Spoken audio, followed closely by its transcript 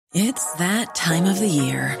It's that time of the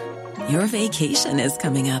year. Your vacation is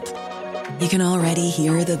coming up. You can already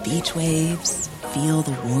hear the beach waves, feel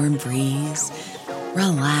the warm breeze,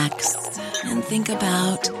 relax, and think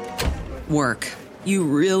about work. You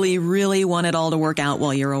really, really want it all to work out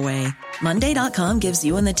while you're away. Monday.com gives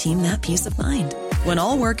you and the team that peace of mind. When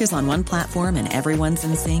all work is on one platform and everyone's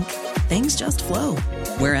in sync, things just flow.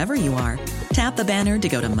 Wherever you are, tap the banner to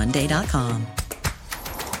go to Monday.com.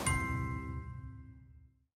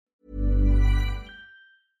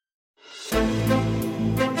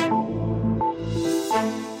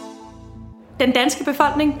 Den danske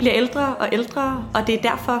befolkning bliver ældre og ældre, og det er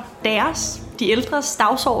derfor de ældres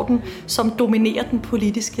dagsorden, som dominerer den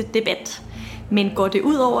politiske debat. Men går det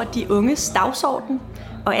ud over de unges dagsorden,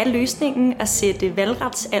 og er løsningen at sætte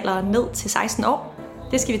valgretsalderen ned til 16 år?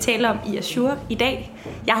 Det skal vi tale om i Azure i dag.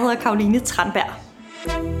 Jeg hedder Caroline Tranberg.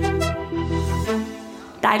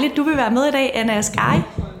 Dejligt, du vil være med i dag, Anna Asghari.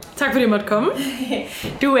 Tak fordi jeg måtte komme.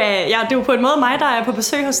 Det er jo på en måde mig, der er på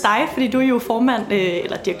besøg hos dig, fordi du er jo formand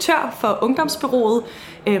eller direktør for Ungdomsbureauet,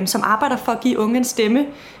 som arbejder for at give unge en stemme.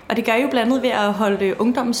 Og det gør I jo blandt andet ved at holde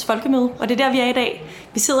ungdommens folkemøde, og det er der, vi er i dag.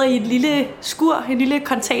 Vi sidder i et lille skur, en lille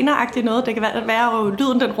containeragtigt noget. Det kan være, at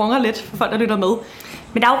lyden den runger lidt for folk, der lytter med.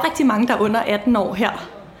 Men der er jo rigtig mange, der er under 18 år her.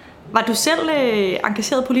 Var du selv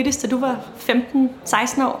engageret politisk, da du var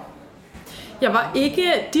 15-16 år? Jeg var ikke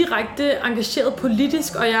direkte engageret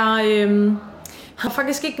politisk, og jeg har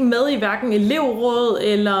faktisk ikke med i hverken elevråd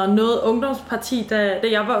eller noget ungdomsparti, da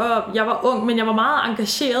jeg var ung, men jeg var meget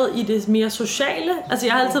engageret i det mere sociale. Altså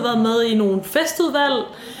jeg har altid været med i nogle festudvalg.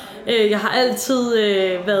 Jeg har altid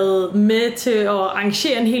været med til at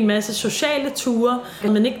arrangere en hel masse sociale ture,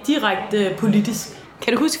 men ikke direkte politisk.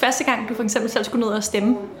 Kan du huske første gang, du for eksempel selv skulle ned og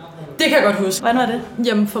stemme? Det kan jeg godt huske. Hvordan var det?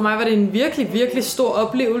 Jamen for mig var det en virkelig, virkelig stor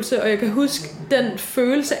oplevelse, og jeg kan huske den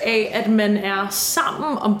følelse af, at man er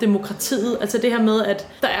sammen om demokratiet. Altså det her med, at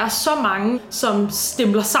der er så mange, som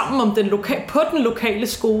stemmer sammen om på den lokale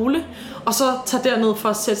skole, og så tager derned for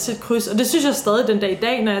at sætte sit kryds. Og det synes jeg stadig den dag i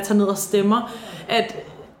dag, når jeg tager ned og stemmer,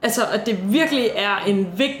 at det virkelig er en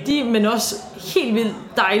vigtig, men også helt vildt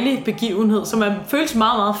dejlig begivenhed, som føles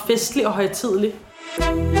meget, meget festlig og højtidelig.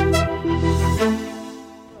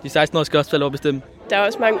 De 16 år skal også få lov at bestemme. Der er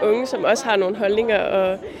også mange unge, som også har nogle holdninger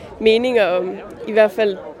og meninger om i hvert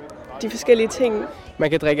fald de forskellige ting. Man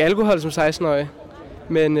kan drikke alkohol som 16-årig,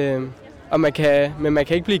 men man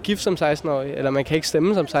kan ikke blive gift som 16-årig, eller man kan ikke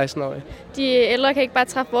stemme som 16-årig. De ældre kan ikke bare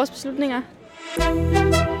træffe vores beslutninger.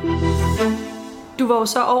 Du var jo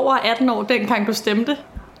så over 18 år, dengang du stemte.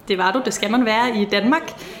 Det var du, det skal man være i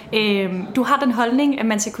Danmark. Du har den holdning, at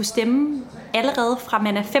man skal kunne stemme allerede fra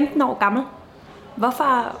man er 15 år gammel.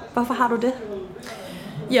 Hvorfor har du det?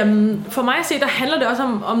 Jamen, for mig at se, der handler det også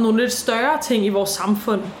om nogle lidt større ting i vores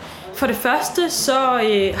samfund. For det første, så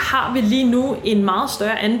har vi lige nu en meget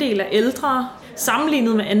større andel af ældre,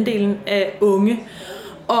 sammenlignet med andelen af unge.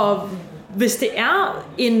 Og hvis det er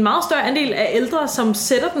en meget større andel af ældre, som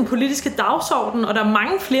sætter den politiske dagsorden, og der er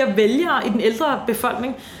mange flere vælgere i den ældre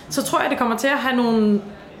befolkning, så tror jeg, det kommer til at have nogle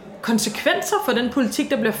konsekvenser for den politik,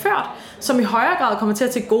 der bliver ført, som i højere grad kommer til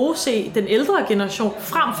at tilgodese den ældre generation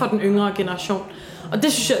frem for den yngre generation. Og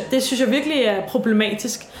det synes jeg virkelig er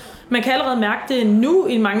problematisk. Man kan allerede mærke det nu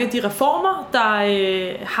i mange af de reformer, der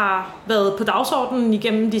har været på dagsordenen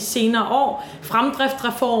igennem de senere år.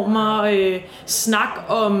 Fremdriftreformer, snak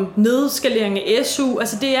om nedskalering af SU.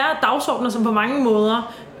 Altså det er dagsordener, som på mange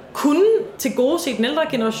måder kunne tilgodese den ældre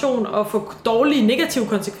generation og få dårlige negative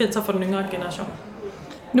konsekvenser for den yngre generation.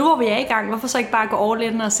 Nu hvor vi er i gang, hvorfor så ikke bare gå all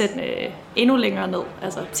in og sætte endnu længere ned?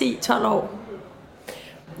 Altså 10-12 år?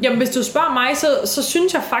 Jamen hvis du spørger mig, så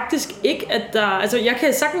synes jeg faktisk ikke, at der... Altså jeg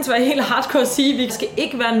kan sagtens være helt hardcore at sige, at vi skal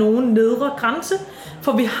ikke være nogen nedre grænse,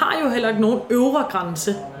 for vi har jo heller ikke nogen øvre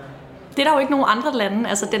grænse. Det er der jo ikke nogen andre lande.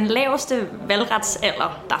 Altså den laveste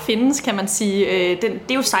valgretsalder, der findes, kan man sige,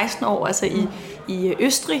 det er jo 16 år. Altså i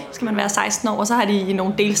Østrig skal man være 16 år, og så har de i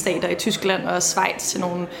nogle delstater i Tyskland og Schweiz til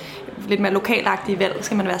nogle lidt mere lokalagtige valg,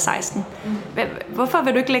 skal man være 16. Hvorfor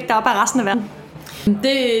vil du ikke lægge dig op af resten af verden?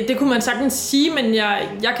 Det kunne man sagtens sige, men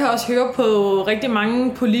jeg kan også høre på rigtig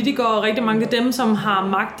mange politikere og rigtig mange af dem, som har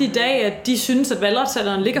magt i dag, at de synes, at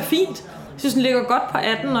valgretsalderen ligger fint. Jeg synes, den ligger godt på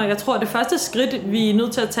 18, og jeg tror, at det første skridt, vi er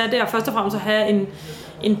nødt til at tage, det er først og fremmest at have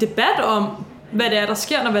en debat om, hvad det er, der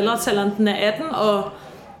sker, når valgretsalderen den er 18, og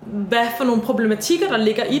hvad for nogle problematikker, der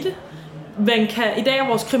ligger i det. I dag er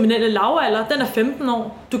vores kriminelle lavalder, den er 15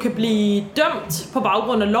 år. Du kan blive dømt på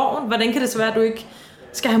baggrund af loven. Hvordan kan det så være, at du ikke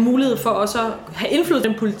skal have mulighed for også at have indflydelse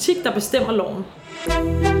på den politik, der bestemmer loven?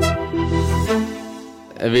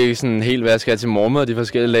 Jeg ved ikke sådan helt, hvad jeg skal til morgenmad de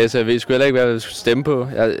forskellige dage, så jeg ved sgu heller ikke, hvad jeg skal stemme på.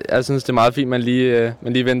 Jeg synes, det er meget fint, man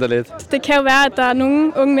lige venter lidt. Det kan jo være, at der er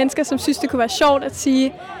nogle unge mennesker, som synes, det kunne være sjovt at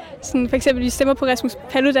sige, sådan for eksempel, at de stemmer på Rasmus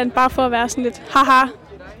Paludan, bare for at være sådan lidt haha,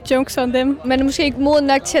 jokes on dem. Man er måske ikke moden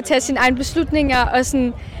nok til at tage sine egne beslutninger og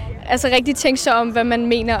sådan, altså rigtig tænke sig om, hvad man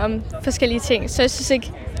mener om forskellige ting. Så jeg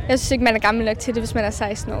synes ikke, man er gammel nok til det, hvis man er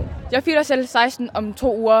 16 år. Jeg fylder selv 16 om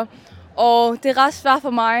 2 uger, og det er ret svært for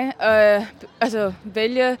mig at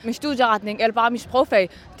vælge min studieretning eller bare min sprogfag.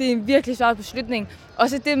 Det er en virkelig svær beslutning. Og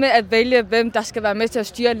så det med at vælge, hvem der skal være med til at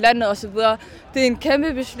styre landet osv., det er en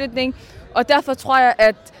kæmpe beslutning. Og derfor tror jeg,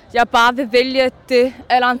 at jeg bare vil vælge det,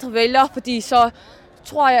 alle andre vælger, fordi så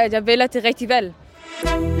tror jeg, at jeg vælger det rigtige valg.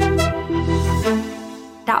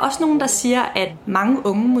 Der er også nogen, der siger, at mange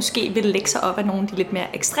unge måske vil lægge sig op af nogle af de lidt mere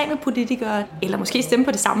ekstreme politikere, eller måske stemme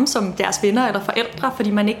på det samme som deres venner eller forældre,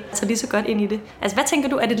 fordi man ikke tager lige så godt ind i det. Altså, hvad tænker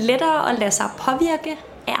du, er det lettere at lade sig påvirke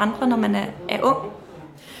af andre, når man er ung?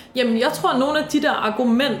 Jamen, jeg tror, at nogle af de der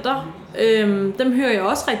argumenter, dem hører jeg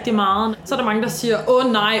også rigtig meget. Så er der mange, der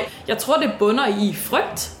siger, nej, jeg tror, det bunder i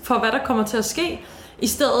frygt for, hvad der kommer til at ske, i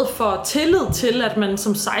stedet for tillid til, at man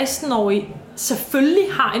som 16-årig selvfølgelig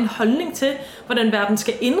har en holdning til, hvordan verden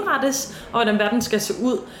skal indrettes, og hvordan verden skal se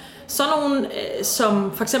ud. Så nogle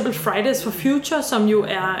som for eksempel Fridays for Future, som jo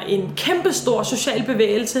er en kæmpestor social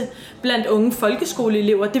bevægelse blandt unge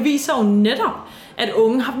folkeskoleelever, det viser jo netop, at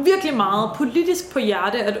unge har virkelig meget politisk på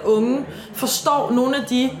hjerte, at unge forstår nogle af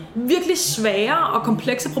de virkelig svære og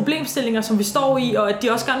komplekse problemstillinger, som vi står i, og at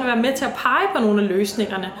de også gerne vil være med til at pege på nogle af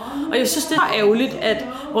løsningerne. Og jeg synes, det er ærgerligt, at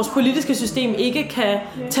vores politiske system ikke kan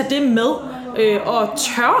tage det med og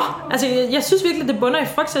tør. Altså, jeg synes virkelig, det bunder i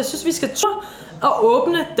frygt, så jeg synes, vi skal turde at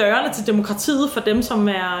åbne dørene til demokratiet for dem, som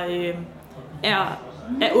er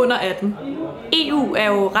under 18. EU er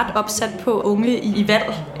jo ret opsat på unge i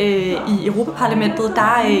valg. I Europaparlamentet,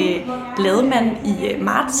 der lavede man i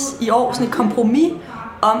marts i år sådan et kompromis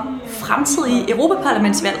om fremtidige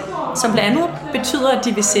Europaparlamentsvalg, som blandt andet betyder, at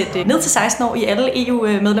de vil sætte ned til 16 år i alle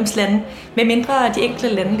EU-medlemslande, medmindre de enkelte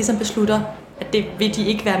lande ligesom beslutter, at det vil de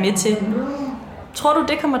ikke være med til. Tror du,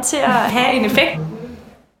 det kommer til at have en effekt?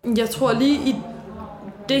 Jeg tror lige i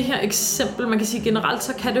det her eksempel, man kan sige generelt,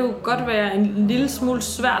 så kan det jo godt være en lille smule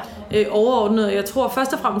svært overordnet. Jeg tror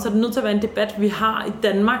først og fremmest, at det er nødt til at være en debat, vi har i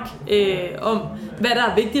Danmark, om hvad der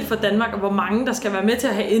er vigtigt for Danmark, og hvor mange der skal være med til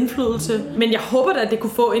at have indflydelse. Men jeg håber da, at det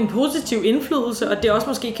kunne få en positiv indflydelse, og det også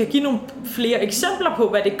måske kan give nogle flere eksempler på,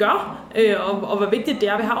 hvad det gør, og hvor vigtigt det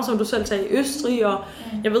er. Vi har, som du selv sagde, i Østrig, og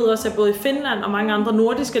jeg ved også, at både i Finland og mange andre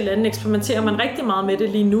nordiske lande eksperimenterer man rigtig meget med det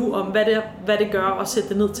lige nu, om hvad det gør at sætte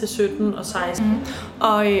det ned til 17 og 16.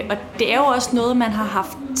 Og det er jo også noget, man har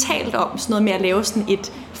haft talt om, sådan noget med at lave sådan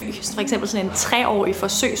et, for eksempel sådan en 3-årig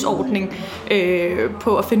forsøgsordning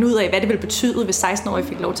på at finde ud af, hvad det ville betyde, hvis 16-årige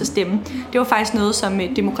fik lov til at stemme. Det var faktisk noget, som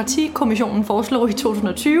Demokratikommissionen foreslog i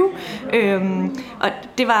 2020, og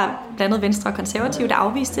det var blandt andet Venstre og Konservative, der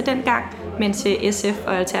afviste det dengang, mens SF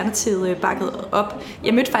og Alternativet bakkede op.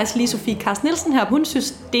 Jeg mødte faktisk lige Sofie Carsten Nielsen her, hun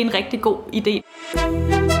synes, det er en rigtig god idé.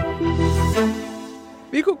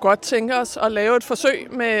 Vi kunne godt tænke os at lave et forsøg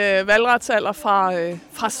med valgretsalder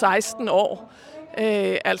fra 16 år.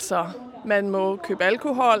 Altså, man må købe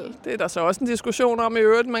alkohol. Det er der så også en diskussion om i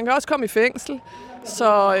øvrigt. Man kan også komme i fængsel.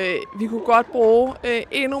 Så vi kunne godt bruge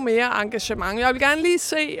endnu mere engagement. Jeg vil gerne lige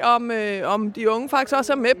se, om de unge faktisk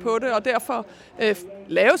også er med på det, og derfor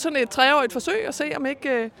lave sådan et 3-årigt forsøg og se, om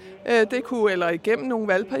ikke det kunne, eller igennem nogle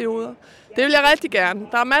valgperioder. Det vil jeg rigtig gerne.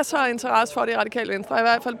 Der er masser af interesse for det i Radikale Venstre, i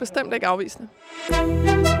hvert fald bestemt ikke afvisende.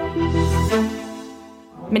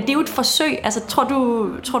 Men det er jo et forsøg. Altså, tror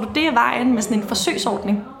du det er vejen med sådan en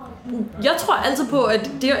forsøgsordning? Jeg tror altid på,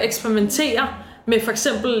 at det at eksperimentere med for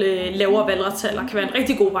eksempel lavere valgretsalder kan være en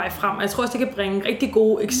rigtig god vej frem. Jeg tror også, det kan bringe rigtig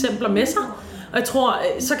gode eksempler med sig. Og jeg tror,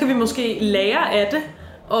 så kan vi måske lære af det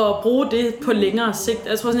og bruge det på længere sigt.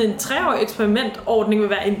 Jeg tror, sådan en 3-årig eksperimentordning vil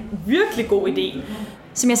være en virkelig god idé.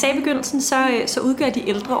 Som jeg sagde i begyndelsen, så udgør de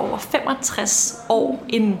ældre over 65 år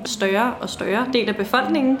en større og større del af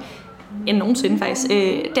befolkningen end nogensinde faktisk.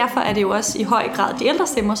 Derfor er det jo også i høj grad de ældre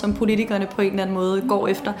stemmer, som politikerne på en eller anden måde går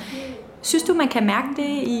efter. Synes du, man kan mærke det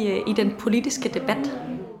i den politiske debat?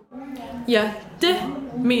 Ja, det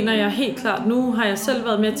mener jeg helt klart. Nu har jeg selv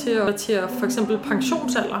været med til at for eksempel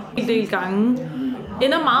pensionsalder en del gange.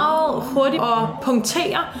 Ender meget hurtigt at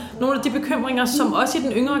punktere nogle af de bekymringer, som også i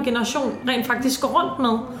den yngre generation rent faktisk går rundt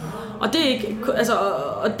med. Og det er ikke, altså,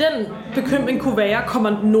 og den bekymring kunne være,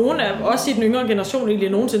 kommer nogen af os i den yngre generation egentlig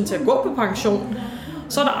nogensinde til at gå på pension?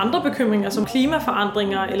 Så er der andre bekymringer som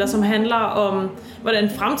klimaforandringer, eller som handler om,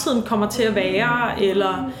 hvordan fremtiden kommer til at være,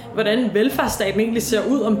 eller hvordan velfærdsstaten egentlig ser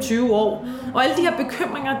ud om 20 år. Og alle de her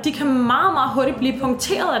bekymringer, de kan meget, meget hurtigt blive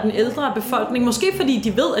punkteret af den ældre befolkning. Måske fordi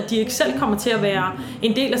de ved, at de ikke selv kommer til at være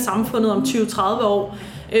en del af samfundet om 20-30 år.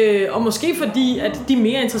 Og måske fordi, at de er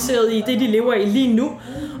mere interesserede i det, de lever i lige nu.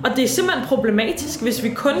 Og det er simpelthen problematisk, hvis vi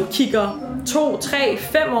kun kigger 2, 3,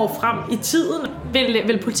 5 år frem i tiden.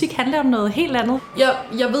 Vil politik handle om noget helt andet?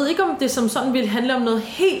 Jeg ved ikke, om det som sådan vil handle om noget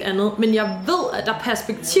helt andet, men jeg ved, at der er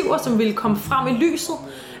perspektiver, som vil komme frem i lyset.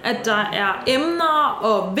 At der er emner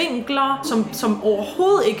og vinkler, som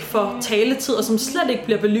overhovedet ikke får taletid, og som slet ikke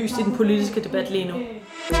bliver belyst i den politiske debat lige nu.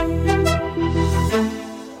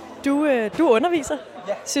 Du underviser.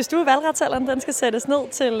 Ja. Synes du, at valgretsalderen den skal sættes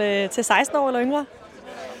ned til 16 år eller yngre?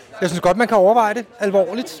 Jeg synes godt, man kan overveje det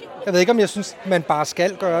alvorligt. Jeg ved ikke, om jeg synes, man bare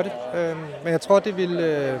skal gøre det. Men jeg tror, det vil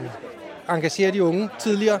engagere de unge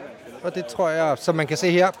tidligere. Og det tror jeg, som man kan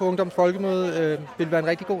se her på Ungdoms Folkemøde, vil være en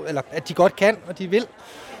rigtig god, eller at de godt kan, og de vil.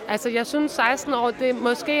 Altså, jeg synes 16 år, det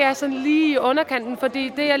måske er sådan lige i underkanten,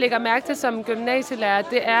 fordi det, jeg lægger mærke til som gymnasielærer,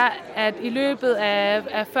 det er, at i løbet af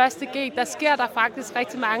 1. G, der sker der faktisk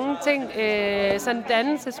rigtig mange ting sådan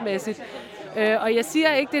dannelsesmæssigt. Og jeg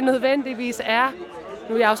siger ikke, det nødvendigvis er,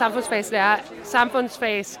 nu er jeg jo samfundsfagslærer,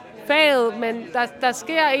 samfundsfagsfaget, men der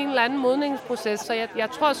sker en eller anden modningsproces, så jeg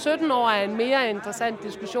tror, 17 år er en mere interessant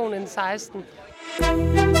diskussion end 16.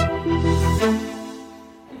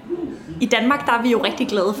 I Danmark der er vi jo rigtig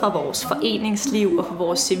glade for vores foreningsliv og for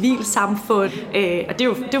vores civilsamfund. Og det er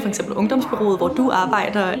jo for eksempel Ungdomsbureauet, hvor du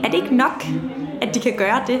arbejder. Er det ikke nok, at de kan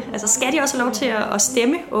gøre det? Altså skal de også have lov til at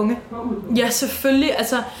stemme unge? Ja, selvfølgelig.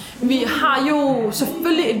 Altså, vi har jo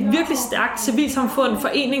selvfølgelig et virkelig stærkt civilsamfund,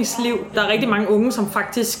 foreningsliv. Der er rigtig mange unge, som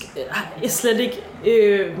faktisk slet ikke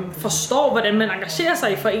forstår, hvordan man engagerer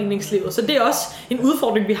sig i foreningslivet. Så det er også en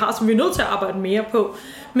udfordring, vi har, som vi er nødt til at arbejde mere på.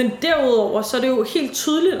 Men derudover, så er det jo helt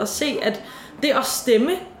tydeligt at se, at det at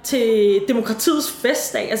stemme til demokratiets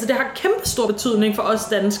festdag, altså det har kæmpe stor betydning for os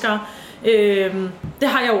danskere. Det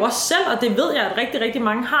har jeg jo også selv, og det ved jeg, at rigtig, rigtig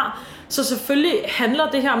mange har. Så selvfølgelig handler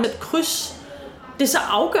det her med et kryds. Det er så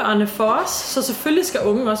afgørende for os, så selvfølgelig skal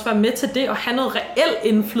unge også være med til det og have noget reel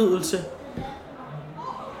indflydelse.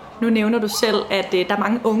 Nu nævner du selv, at der er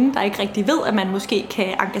mange unge, der ikke rigtig ved, at man måske kan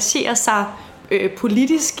engagere sig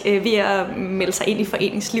politisk ved at melde sig ind i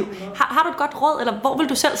foreningsliv. Har du et godt råd, eller hvor vil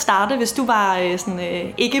du selv starte, hvis du var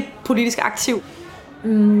ikke politisk aktiv?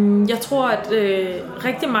 Jeg tror, at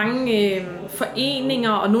rigtig mange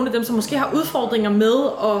foreninger og nogle af dem, som måske har udfordringer med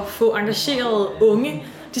at få engageret unge,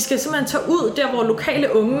 de skal simpelthen tage ud der, hvor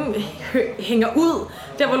lokale unge hænger ud,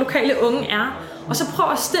 der hvor lokale unge er. Og så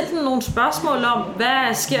prøv at stille dem nogle spørgsmål om,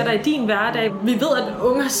 hvad sker der i din hverdag? Vi ved, at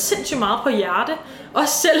unge har sindssygt meget på hjerte.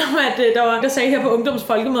 Også selvom at der sagde her på Ungdoms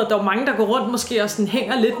Folkemøde, at der var mange, der går rundt måske og sådan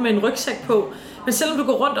hænger lidt med en rygsæk på. Men selvom du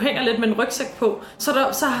går rundt og hænger lidt med en rygsæk på,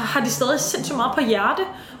 så har de stadig sindssygt meget på hjerte.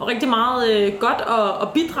 Og rigtig meget godt at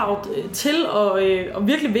bidrage til og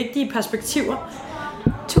virkelig vigtige perspektiver.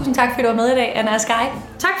 Tusind tak, fordi du var med i dag, Anna Askai.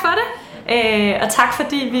 Tak for det. Og tak,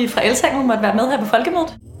 fordi vi fra Eltangen måtte være med her på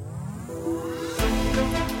Folkemødet.